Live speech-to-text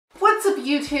What's up,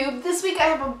 YouTube? This week I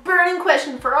have a burning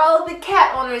question for all of the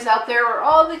cat owners out there, or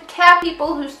all the cat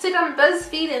people who sit on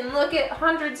BuzzFeed and look at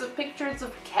hundreds of pictures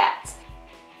of cats.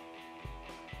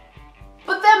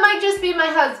 But that might just be my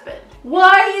husband.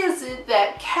 Why is it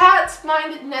that cats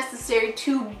find it necessary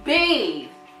to bathe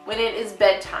when it is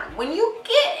bedtime? When you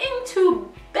get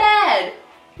into bed,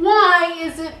 why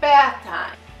is it bath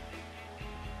time?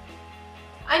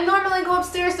 I normally go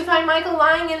upstairs to find Michael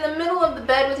lying in the middle of the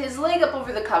bed with his leg up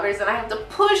over the covers, and I have to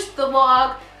push the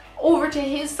log over to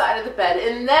his side of the bed,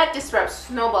 and that disrupts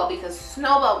Snowball because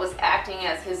Snowball was acting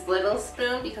as his little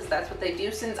spoon because that's what they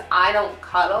do since I don't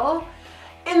cuddle.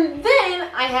 And then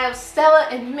I have Stella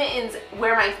and Mittens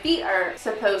where my feet are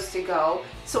supposed to go,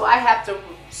 so I have to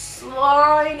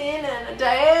slide in on a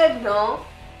diagonal.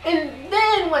 And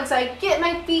then once I get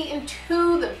my feet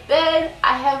into the bed,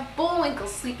 I have Bullwinkle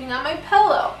sleeping on my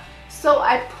pillow. So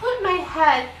I put my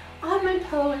head on my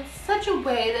pillow in such a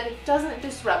way that it doesn't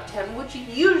disrupt him, which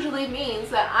usually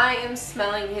means that I am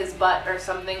smelling his butt or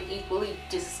something equally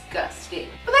disgusting.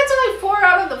 But that's only 4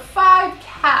 out of the 5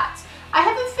 cats. I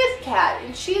have a 5th cat,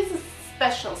 and she's a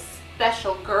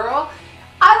special girl.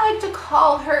 I like to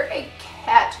call her a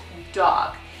cat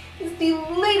dog. It's the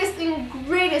latest and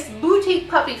greatest boutique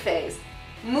puppy phase.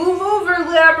 Move over,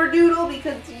 Labradoodle,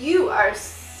 because you are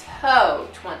so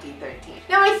 2013.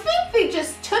 Now, I think they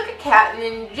just took a cat and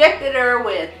injected her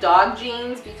with dog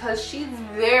genes because she's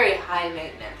very high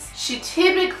maintenance. She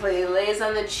typically lays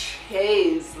on the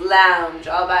chaise lounge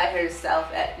all by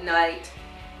herself at night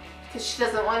because she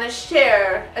doesn't want to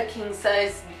share a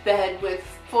king-size bed with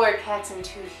 4 cats and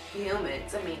 2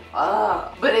 humans. I mean,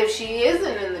 But if she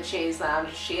isn't in the chaise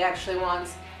lounge, she actually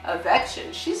wants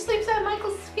affection. She sleeps at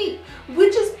Michael's feet,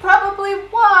 which is probably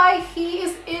why he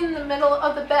is in the middle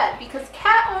of the bed, because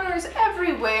cat owners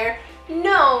everywhere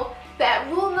know that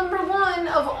rule number 1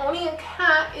 of owning a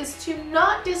cat is to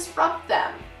not disrupt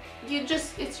them. You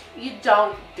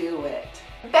don't do it.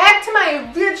 Back to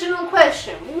my original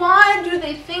question, why do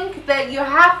they think that you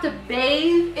have to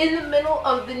bathe in the middle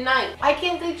of the night? Why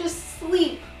can't they just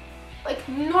sleep like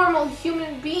normal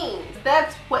human beings?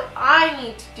 That's what I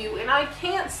need to do, and I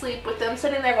can't sleep with them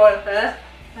sitting there going,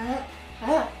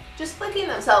 just licking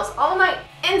themselves all night.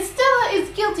 And Stella is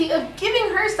guilty of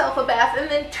giving herself a bath and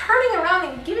then turning around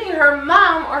and giving her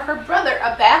mom or her brother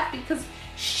a bath because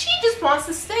she just wants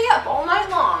to stay up all night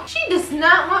long. She does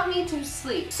not want me to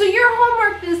sleep. So your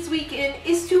homework this weekend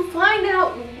is to find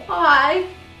out why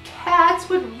cats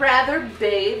would rather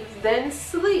bathe than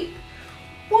sleep.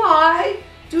 Why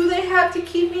do they have to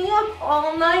keep me up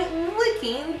all night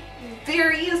licking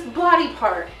various body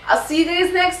parts? I'll see you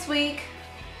guys next week.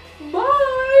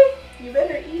 Bye! You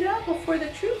better eat up before the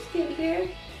troops get here.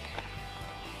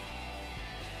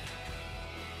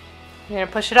 You're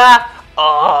gonna push it off?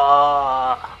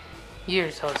 Oh,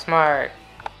 you're so smart.